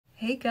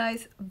Hey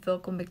guys,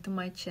 welcome back to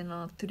my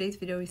channel. Today's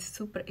video is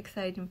super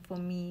exciting for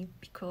me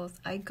because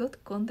I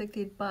got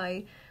contacted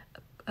by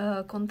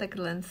contact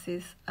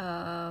lenses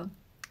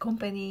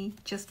company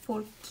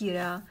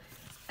JUST4KIRA,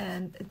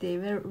 and they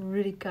were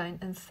really kind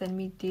and sent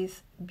me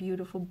this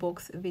beautiful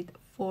box with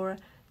 4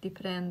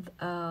 different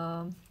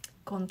colored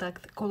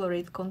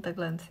contact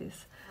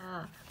lenses.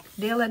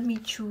 They let me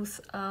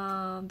choose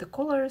the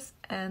colors,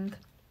 and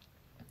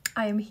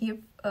I am here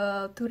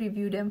to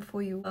review them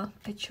for you.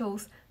 I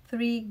chose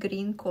 3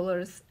 green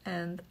colors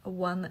and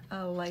 1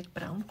 light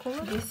brown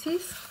color. This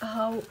is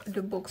how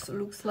the box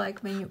looks like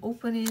when you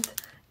open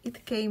it.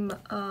 It came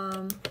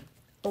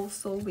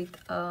also with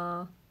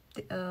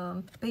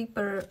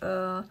paper,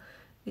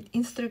 with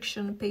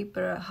instruction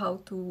paper,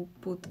 how to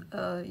put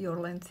your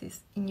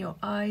lenses in your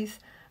eyes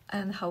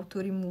and how to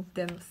remove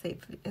them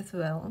safely as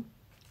well.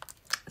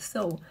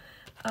 So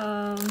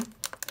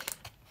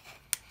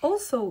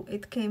also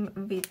it came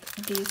with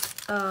this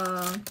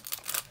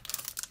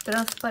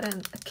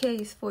transparent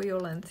case for your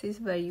lenses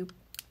where you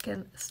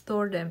can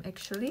store them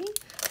actually,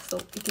 so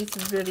it is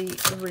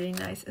really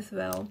nice as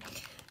well.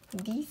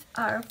 These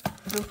are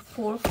the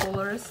 4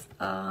 colors.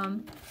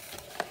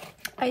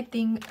 I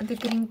think the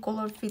green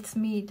color fits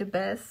me the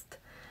best,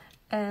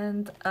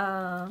 and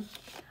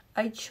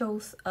I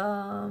chose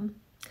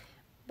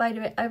by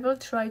the way, I will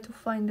try to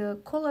find the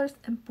colors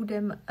and put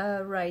them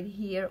right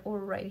here or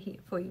right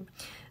here for you.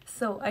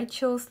 So I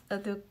chose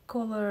the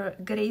color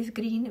grace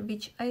green,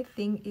 which I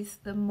think is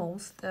the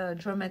most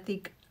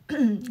dramatic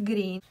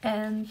green,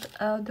 and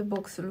the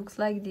box looks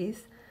like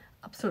this,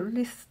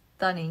 absolutely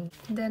stunning.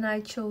 Then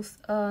I chose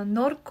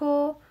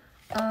Norco.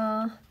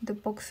 The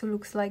box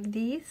looks like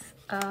this.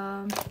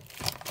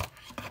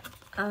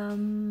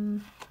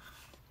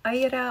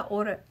 Aira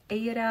or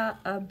Aira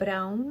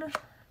brown.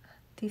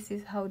 This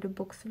is how the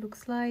box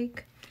looks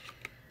like,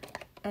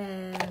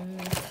 and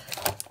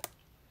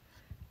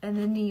a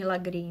Nila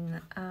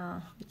green,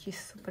 which is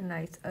super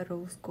nice, a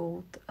rose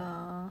gold.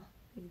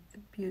 It's a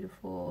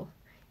beautiful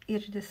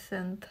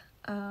iridescent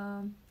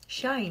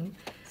shine.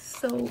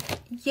 So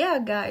yeah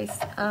guys,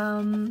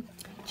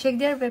 check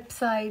their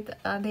website.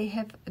 They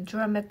have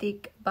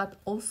dramatic but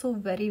also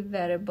very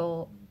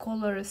wearable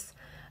colors,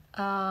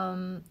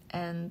 and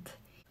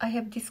I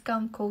have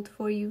discount code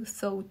for you,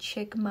 so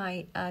check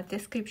my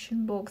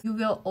description box. You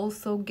will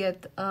also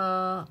get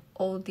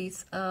all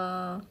these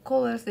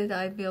colors that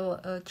I will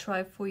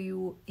try for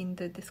you in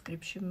the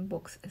description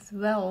box as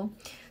well.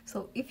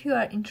 So if you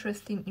are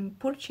interested in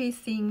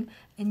purchasing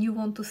and you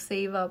want to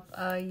save up,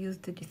 use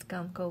the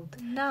discount code.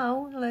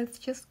 Now let's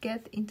just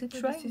get into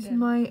trying. This is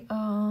my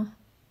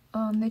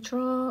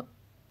natural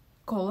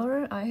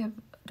color. I have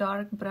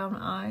dark brown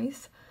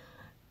eyes,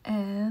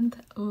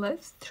 and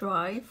let's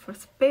try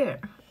first pair.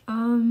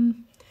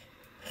 I'm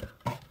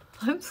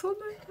so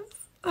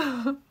nervous.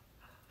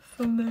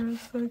 So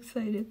nervous, so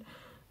excited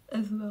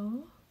as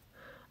well.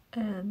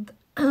 And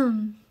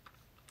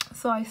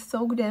so I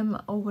soaked them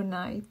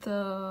overnight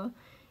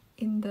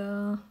in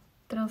the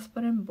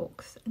transparent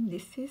box, and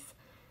these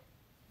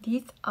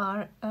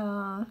are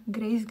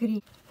grace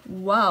green.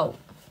 Wow,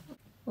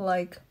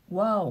 like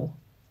wow,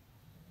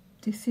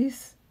 this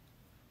is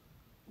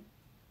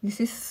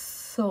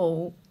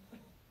so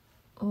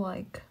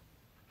like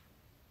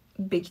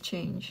big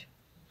change.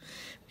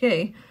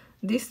 Okay,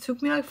 this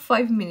took me like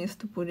 5 minutes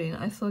to put in.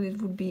 I thought it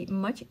would be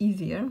much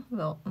easier.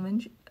 Well, I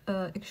mean,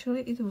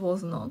 actually it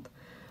was not,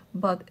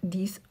 but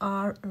these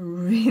are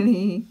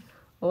really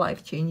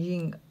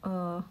life-changing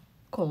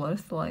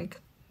colors.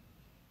 Like,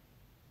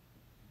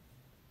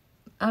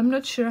 I'm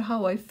not sure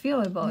how I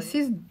feel about it. This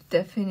is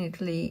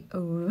definitely a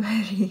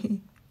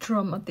very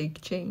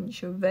dramatic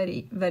change, a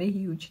very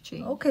huge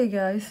change. Okay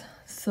guys,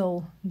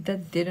 so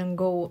that didn't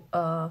go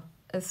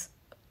as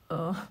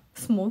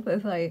smooth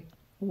as I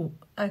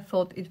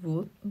thought it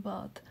would,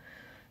 but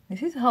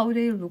this is how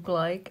they look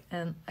like,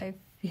 and I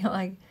feel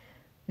like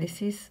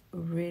this is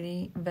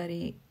really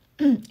very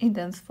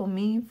intense for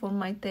me, for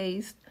my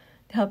taste.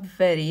 They are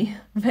very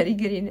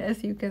green,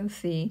 as you can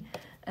see,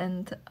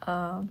 and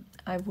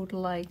I would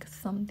like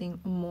something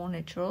more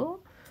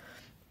natural.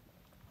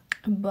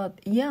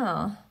 But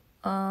yeah,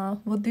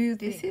 what do you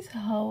think? This is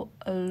how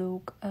I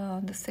look.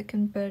 The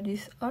second pair,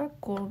 these are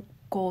called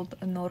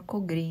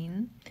Norco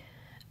green,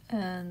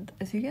 and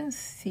as you can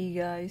see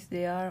guys,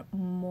 they are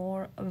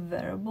more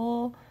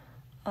wearable.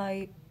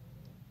 I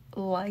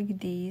like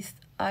these.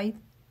 I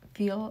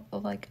feel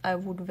like I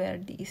would wear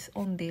these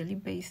on daily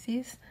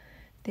basis.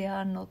 They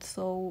are not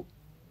so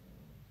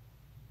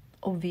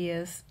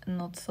obvious,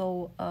 not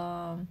so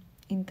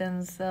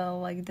intense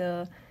like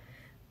the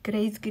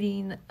grace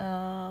green,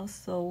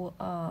 so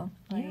yeah.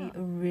 I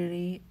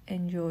really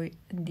enjoy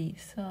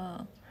these.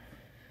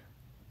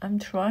 I'm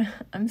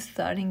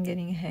starting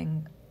getting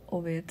hang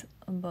of it,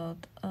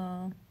 but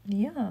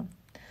yeah,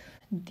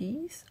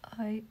 these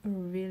I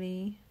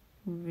really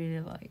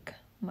like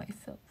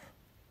myself.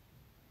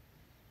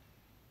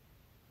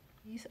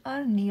 These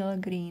are Nila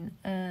green,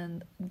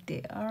 and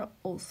they are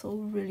also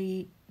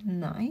really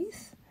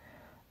nice.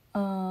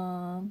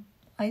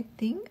 I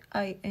think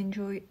I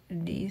enjoy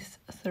this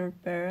third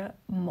pair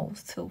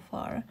most so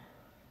far.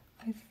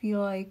 I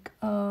feel like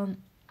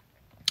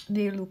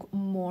they look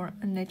more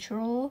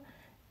natural,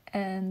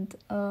 and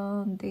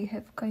they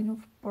have kind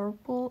of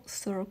purple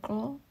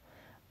circle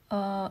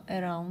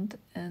around,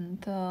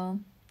 and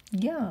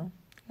yeah,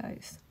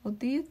 guys, what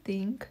do you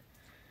think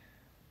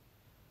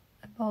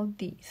about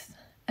these?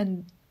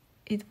 And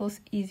it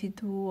was easy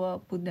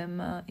to put them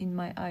in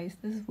my eyes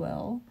as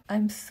well.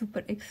 I'm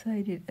super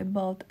excited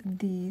about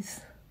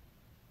these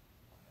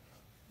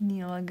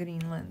Nila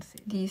green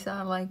lenses. These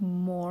are like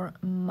more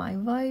my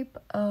vibe.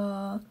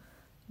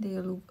 They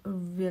look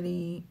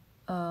really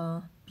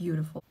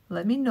beautiful.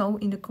 Let me know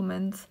in the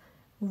comments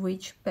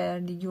which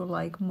pair did you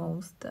like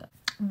most.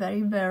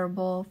 Very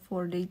wearable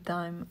for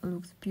daytime,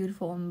 looks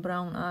beautiful on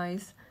brown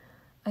eyes.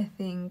 I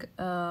think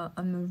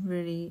I'm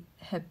really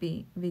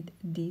happy with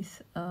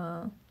this.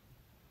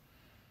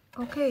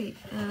 Okay,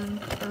 and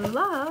the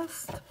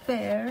last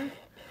pair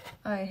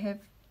I have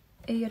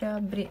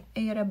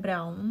Era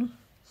Brown.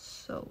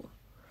 So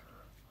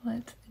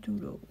let's do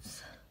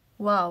those.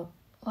 Wow,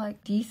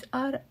 like these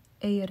are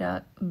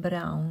Era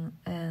Brown,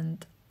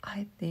 and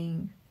I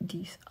think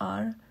these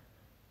are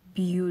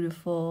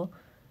beautiful.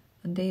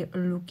 They're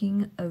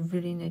looking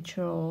really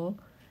natural.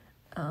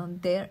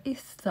 There is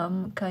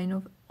some kind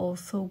of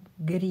also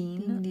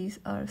green. These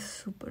are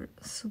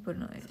super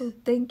nice. So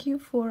thank you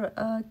for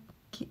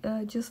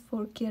Just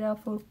for Kira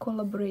for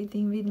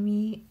collaborating with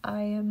me.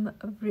 I am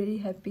really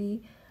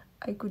happy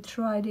I could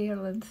try their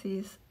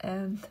lenses,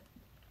 and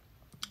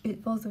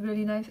it was a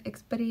really nice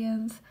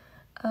experience.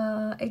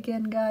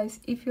 Again, guys,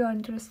 if you are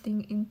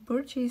interested in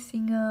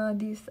purchasing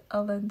these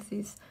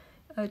lenses,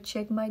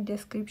 check my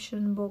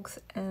description box,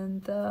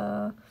 and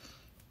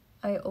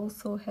I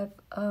also have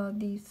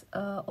these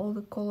all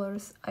the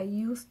colors I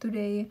used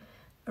today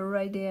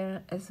right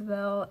there as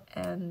well.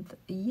 And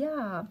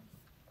yeah,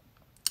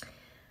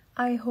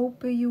 I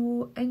hope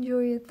you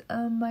enjoyed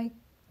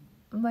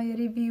my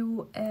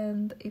review,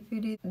 and if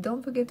you did,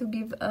 don't forget to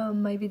give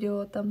my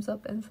video a thumbs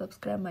up and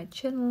subscribe my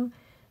channel,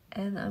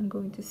 and I'm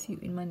going to see you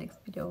in my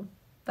next video.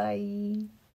 Bye.